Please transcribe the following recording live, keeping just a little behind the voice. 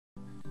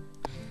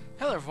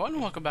Hello everyone,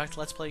 welcome back to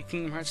Let's Play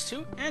Kingdom Hearts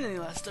 2, and in the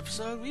last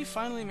episode we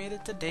finally made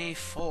it to day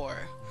 4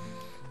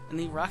 in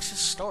the Roxas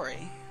story.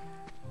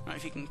 I don't know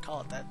if you can call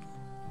it that,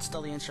 it's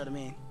still the intro to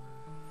me.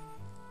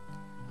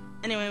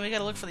 Anyway, we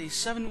gotta look for the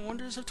 7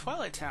 wonders of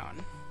Twilight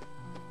Town.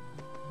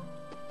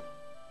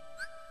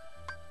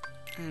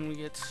 And we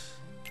get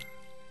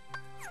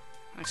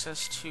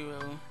access to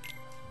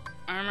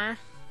armor,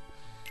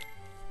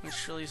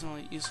 which really isn't all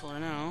that useful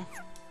right now.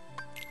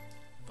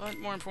 But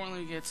more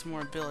importantly, we get some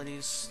more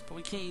abilities, but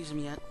we can't use them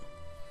yet.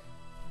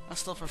 I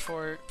still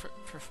prefer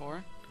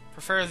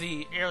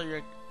the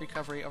early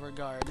recovery over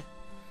guard.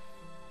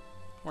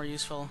 More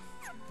useful,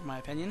 in my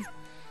opinion.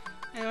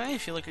 Anyway,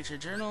 if you look at your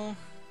journal,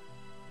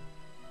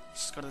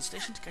 just go to the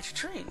station to catch a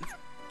train.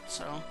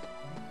 So,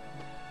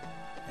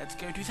 let's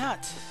go do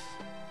that.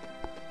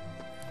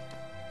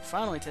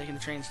 Finally taking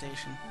the train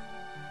station.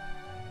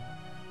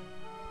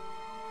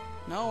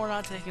 No, we're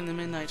not taking the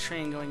midnight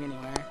train going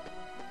anywhere.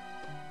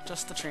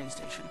 Just the train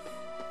station.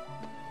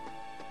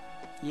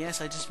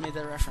 Yes, I just made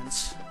that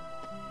reference.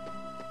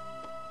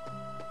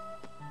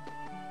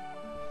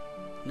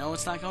 No,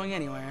 it's not going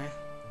anywhere.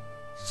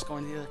 It's just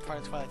going to the other part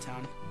of Twilight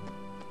Town.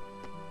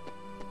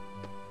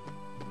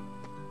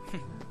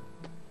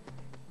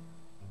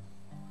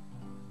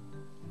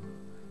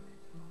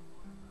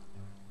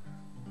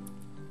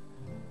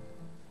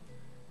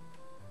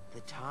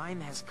 The time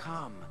has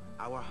come.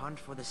 Our hunt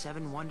for the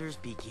 7 wonders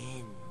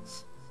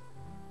begins.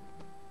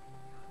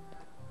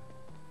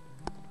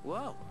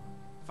 Whoa!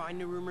 Find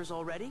new rumors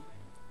already?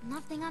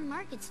 Nothing on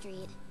Market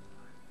Street.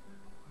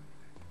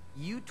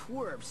 You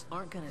twerps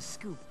aren't gonna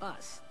scoop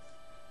us.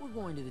 We're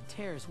going to the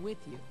terrace with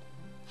you.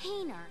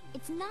 Hayner,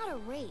 it's not a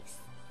race.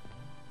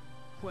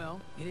 Well,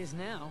 it is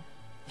now.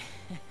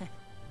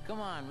 Come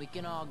on, we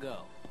can all go.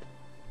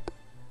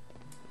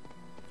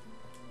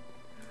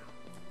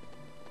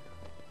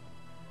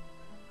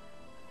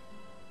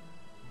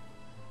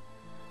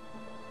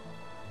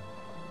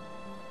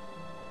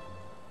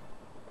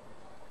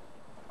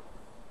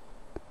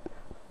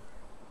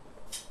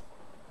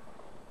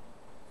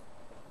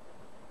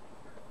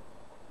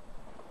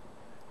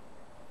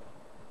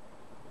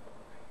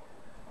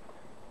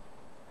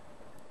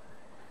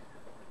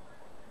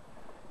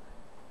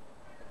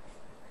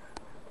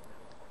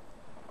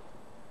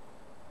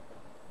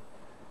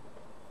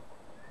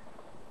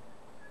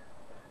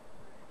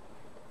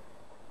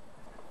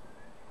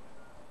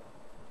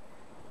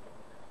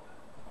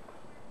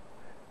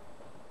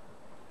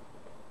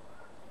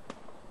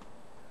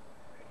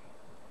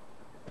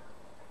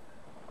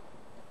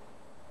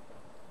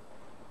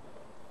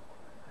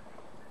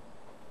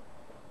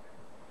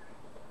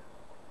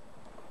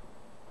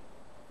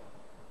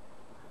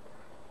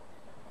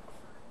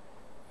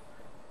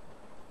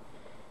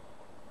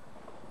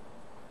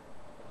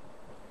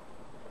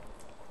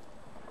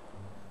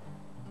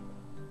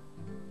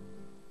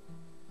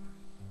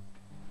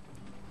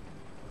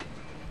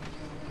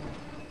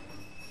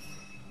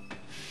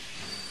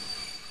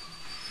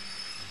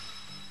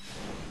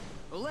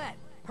 Olette,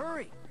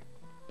 hurry!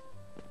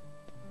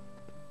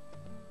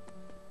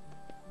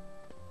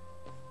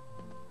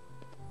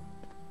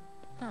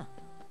 Huh.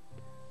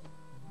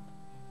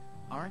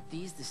 Aren't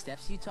these the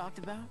steps you talked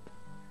about?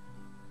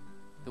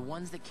 The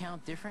ones that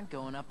count different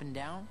going up and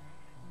down?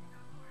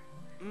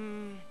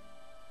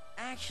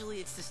 Actually,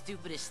 it's the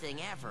stupidest thing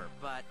ever,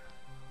 but...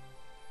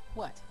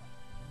 What?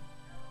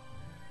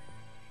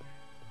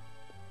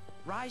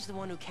 Rai's the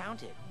one who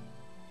counted.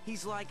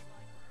 He's like,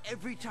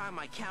 every time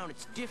I count,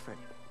 it's different.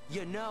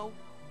 You know?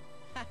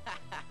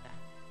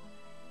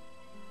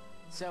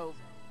 So,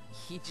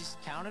 he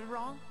just counted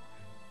wrong?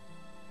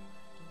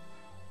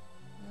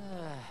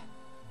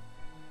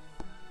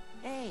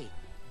 Hey,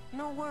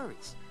 no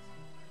worries.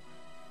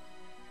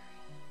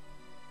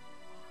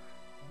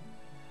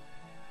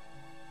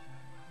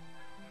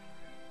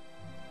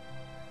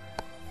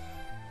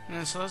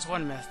 Yeah, so there's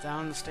one myth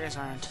down. The stairs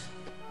aren't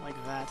like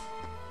that.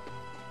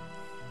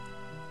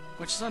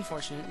 Which is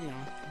unfortunate, you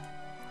know.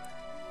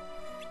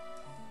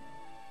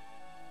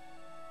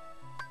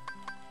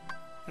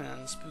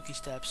 And spooky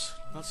steps.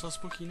 Not so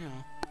spooky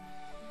now.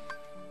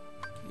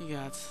 You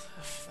got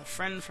a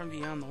friend from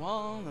beyond the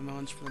wall, the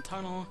moans from the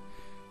tunnel,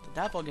 the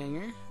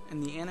doppelganger,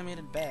 and the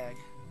animated bag.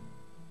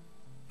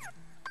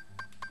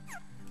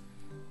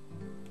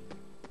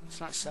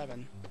 It's not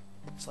 7.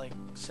 It's like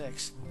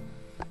 6.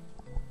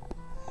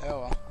 Oh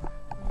well.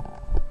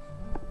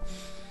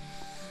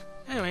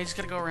 Anyway, you just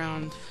gotta go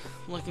around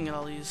looking at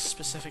all these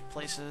specific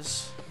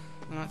places.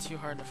 They're not too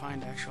hard to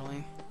find,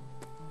 actually.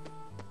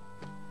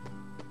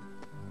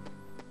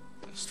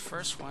 This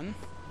first one.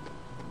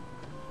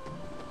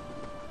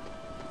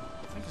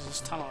 I think there's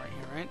this tunnel right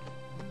here, right?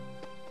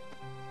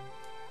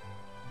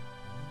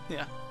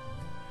 Yeah.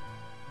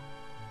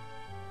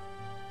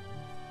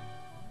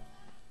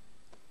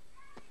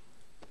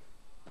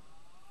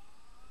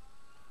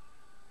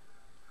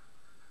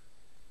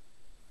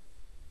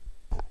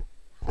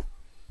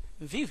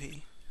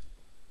 Vivi.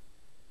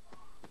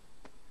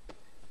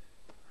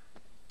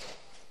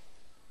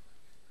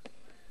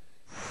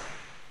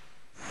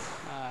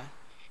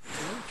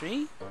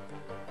 me?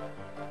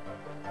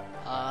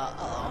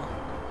 Uh-oh.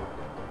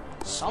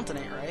 Something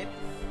ain't right.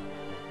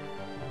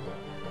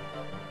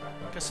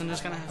 Guess I'm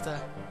just gonna have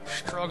to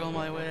struggle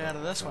my way out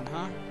of this one,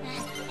 huh?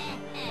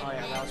 Oh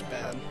yeah, that was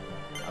bad.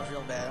 That was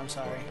real bad, I'm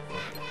sorry.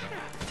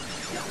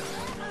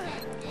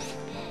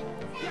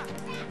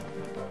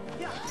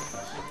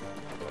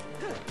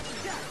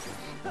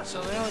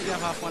 So they only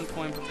give off 1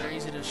 point, but they're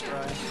easy to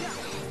destroy.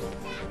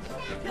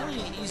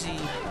 Really easy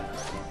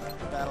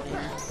battle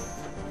here.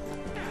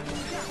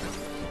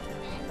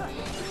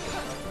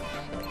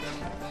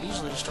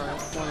 Usually destroy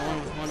more than one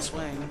with one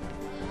swing.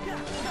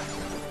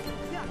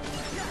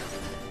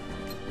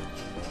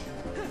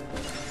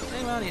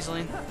 Take him out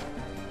easily.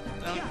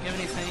 Don't give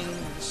anything,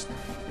 just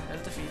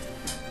at defeat.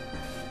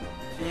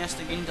 And yes,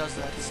 the game does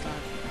that, it's not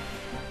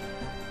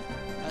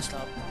messed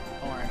up.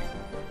 Don't worry.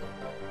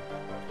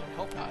 I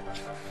hope not.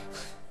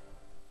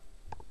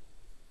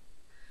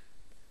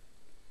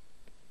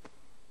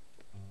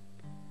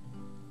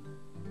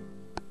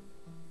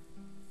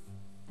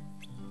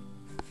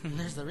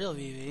 There's the real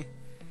VV.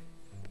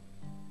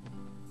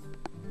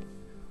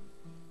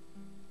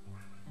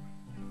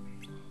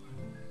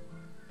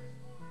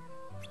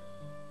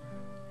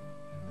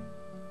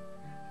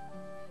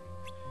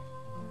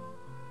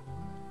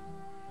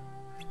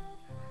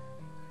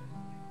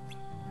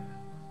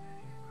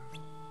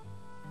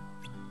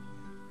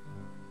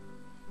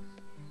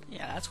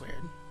 Yeah, that's weird.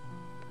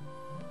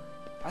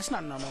 That's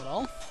not normal at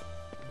all.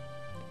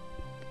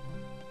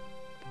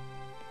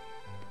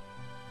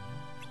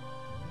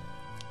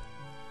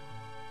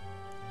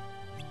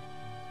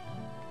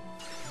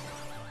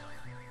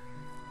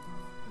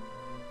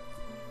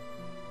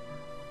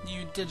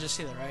 You did just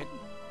see that, right?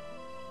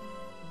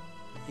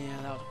 Yeah,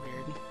 that was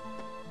weird.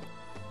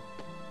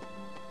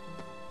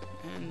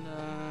 And,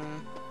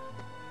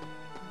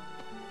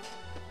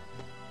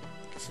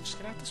 guess I'll just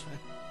get out this way.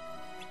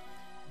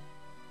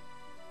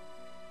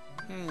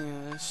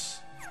 Yes.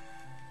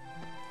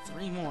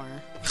 3 more.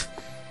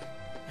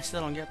 I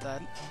still don't get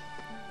that.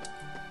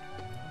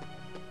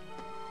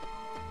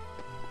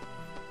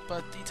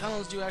 But the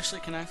tunnels do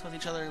actually connect with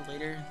each other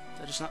later.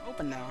 They're just not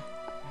open now.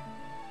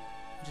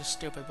 Which is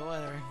stupid, but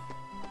whatever.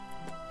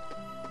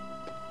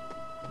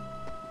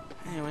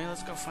 Anyway,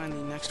 let's go find the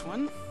next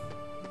one.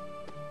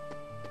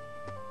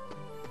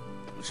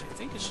 Which I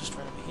think is just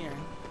right over here.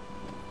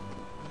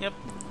 Yep,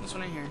 this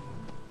one right here.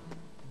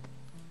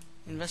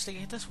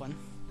 Investigate this one.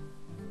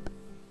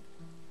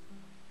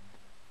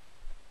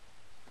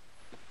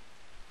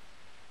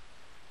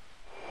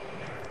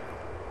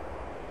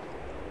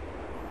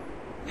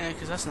 Yeah,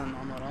 because that's not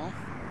normal at all.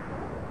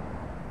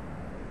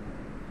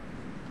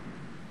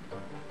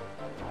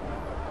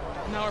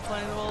 Now we're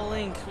playing the little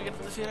Link. We get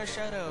to defeat our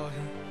Shadow.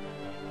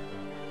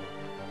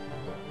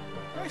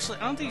 Actually,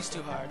 I don't think he's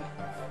too hard.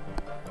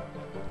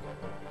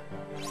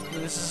 I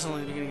mean, this is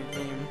only the beginning of the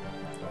game.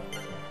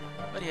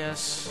 But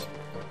yes.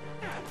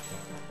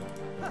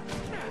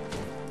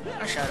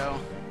 Our Shadow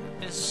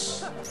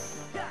is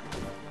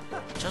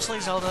just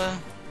like Zelda.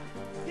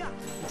 You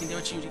can do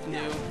what you can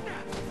do.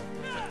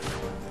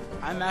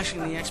 I'm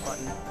mashing the X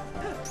button.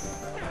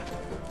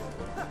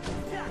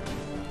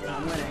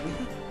 I'm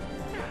winning.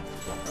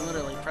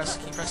 Literally,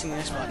 keep pressing the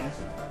X button,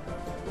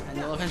 and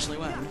you'll eventually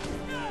win.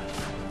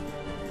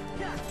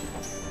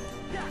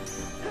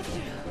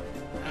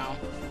 Ow.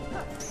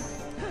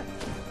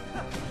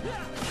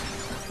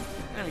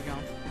 There we go.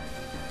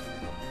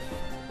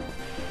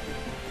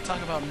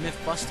 Talk about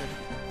myth busted.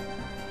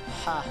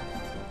 Ha.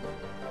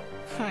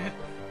 That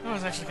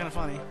was actually kind of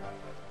funny.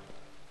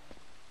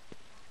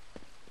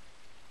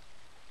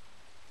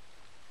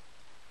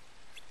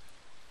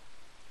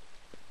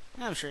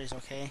 I'm sure he's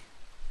okay.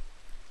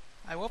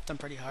 I whooped him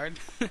pretty hard.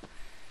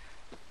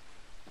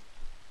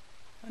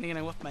 I'm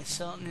gonna whoop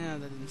myself. No,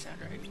 that didn't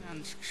sound right. I'm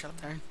just shut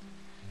up there.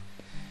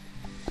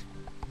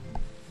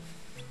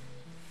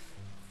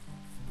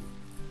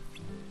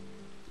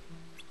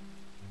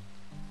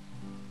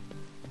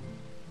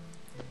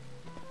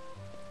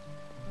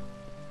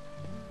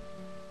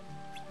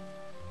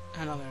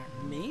 Another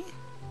me?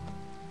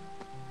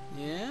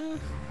 Yeah?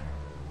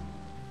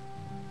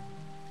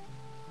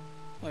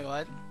 Wait,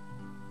 what?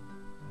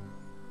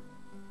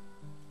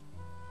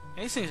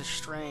 These things are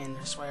strange,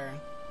 I swear.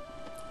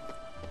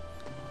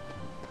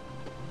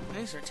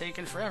 These are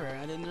taking forever.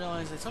 I didn't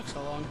realize they took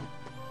so long.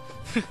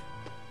 Then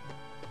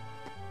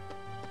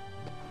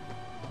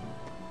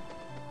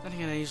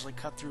again, I usually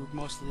cut through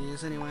most of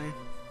these anyway.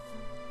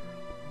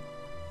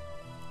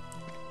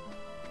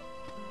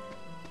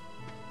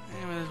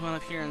 Anyway, there's one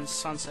up here in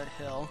Sunset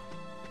Hill.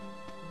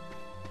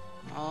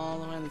 All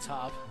the way on the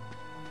top.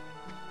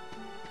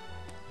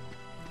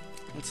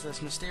 It's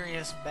this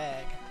mysterious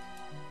bag.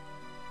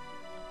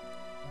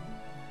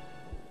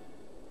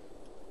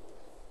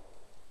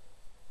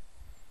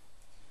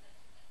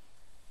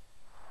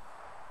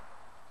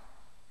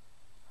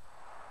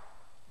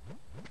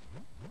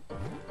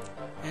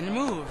 And it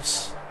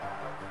moves.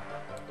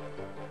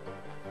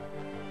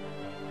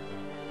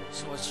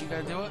 So what you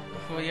gotta do it?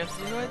 What you have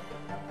to do it?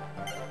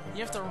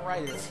 You have to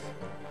write it.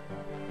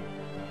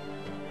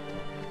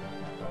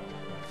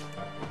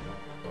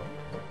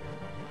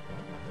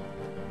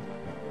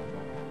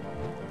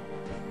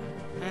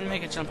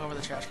 make it jump over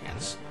the trash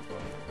cans.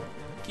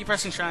 Keep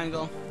pressing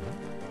triangle.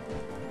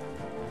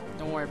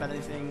 Don't worry about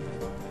anything.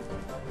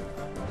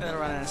 It'll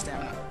run out of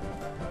stamina.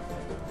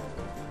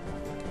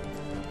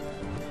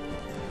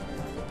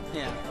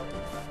 Yeah.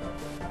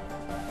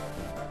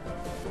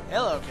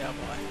 Hello,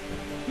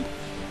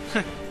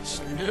 cowboy.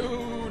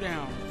 Slow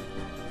down.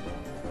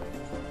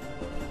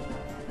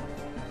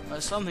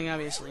 There's something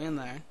obviously in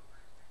there.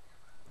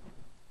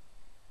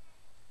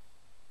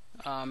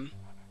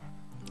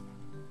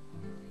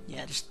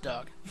 Yeah, just a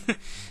dog.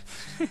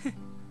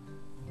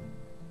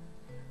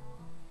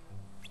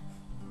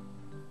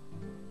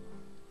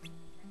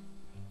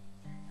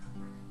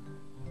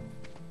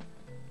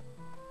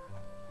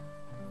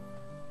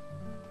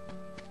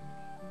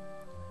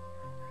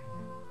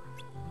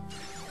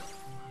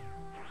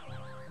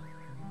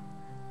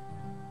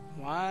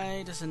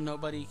 Why doesn't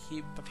nobody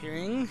keep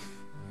appearing?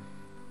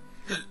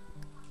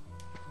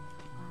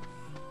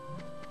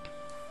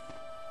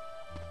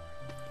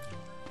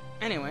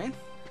 Anyway.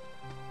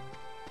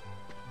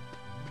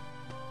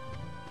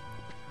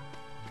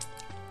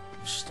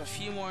 Just a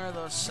few more of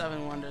those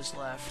 7 wonders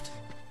left.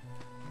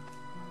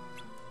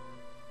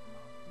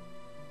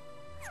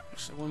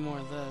 Actually, one more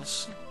of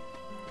this.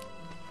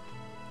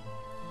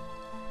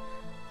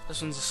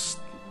 This one's...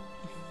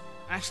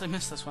 I actually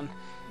missed this one.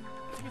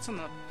 I think it's on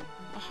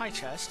the high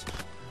chest.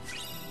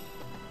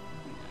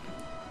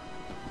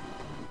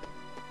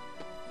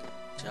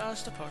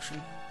 Just a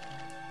potion.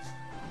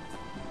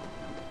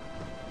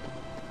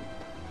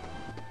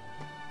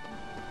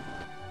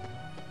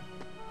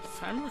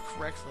 If I remember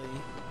correctly,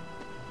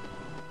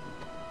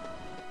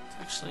 it's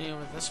actually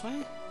over this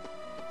way?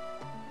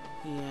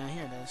 Yeah,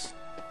 here it is.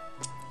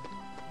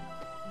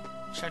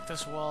 Check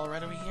this wall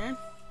right over here.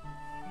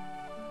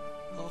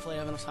 Hopefully I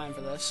have enough time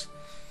for this.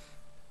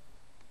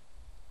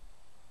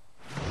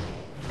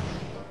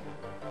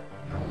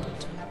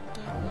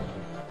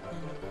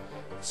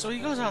 So he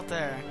goes out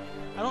there.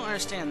 I don't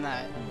understand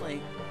that.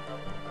 Like,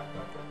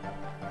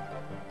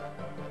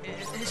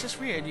 it's just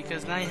weird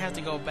because now you have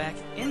to go back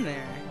in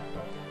there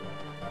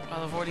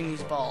while avoiding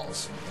these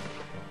balls.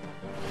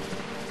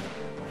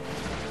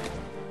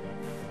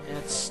 And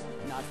it's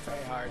not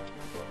very hard.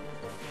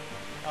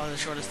 Oh, the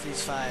shortest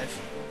these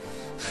 5.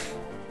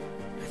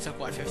 It took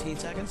what, 15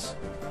 seconds?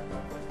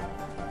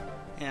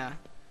 Yeah.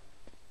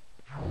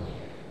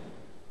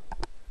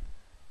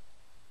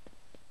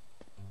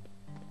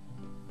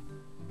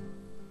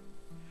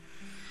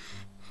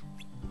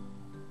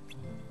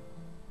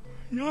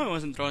 No, I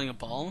wasn't throwing a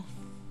ball.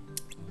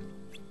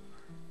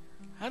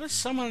 How does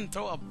someone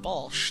throw a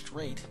ball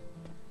straight?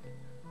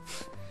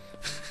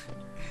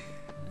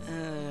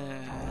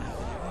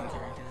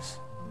 Characters.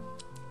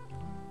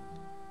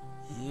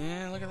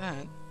 Yeah, look at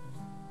that.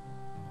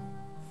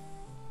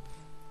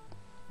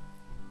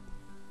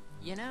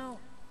 You know,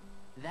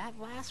 that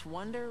last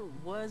wonder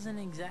wasn't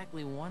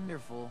exactly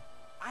wonderful.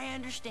 I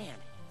understand.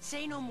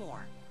 Say no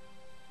more.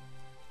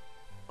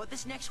 But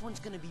this next one's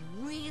gonna be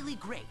really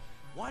great.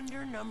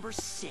 Wonder number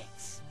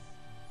 6.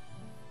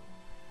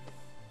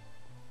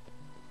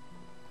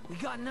 We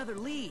got another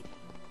lead.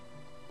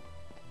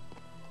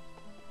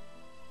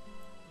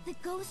 The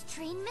ghost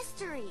train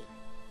mystery.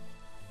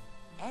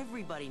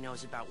 Everybody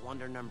knows about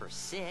wonder number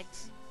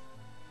 6.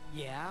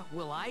 Yeah,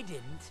 well I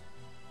didn't.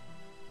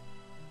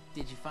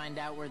 Did you find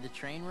out where the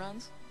train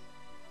runs?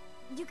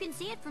 You can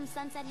see it from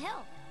Sunset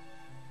Hill.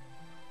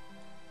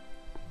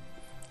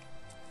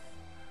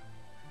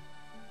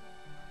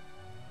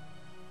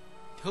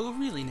 Who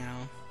really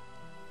now?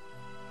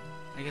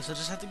 I guess I'll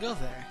just have to go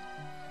there.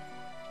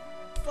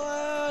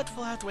 But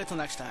we'll have to wait till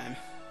next time.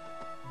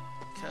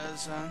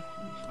 Because, don't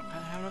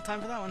have enough time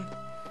for that one.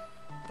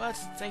 But,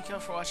 thank you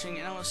all for watching,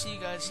 and I will see you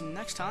guys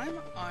next time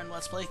on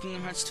Let's Play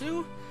Kingdom Hearts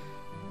 2,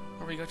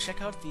 where we go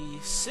check out the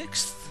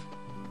 6th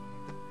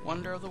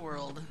Wonder of the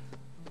World.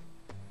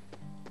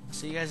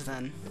 See you guys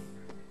then.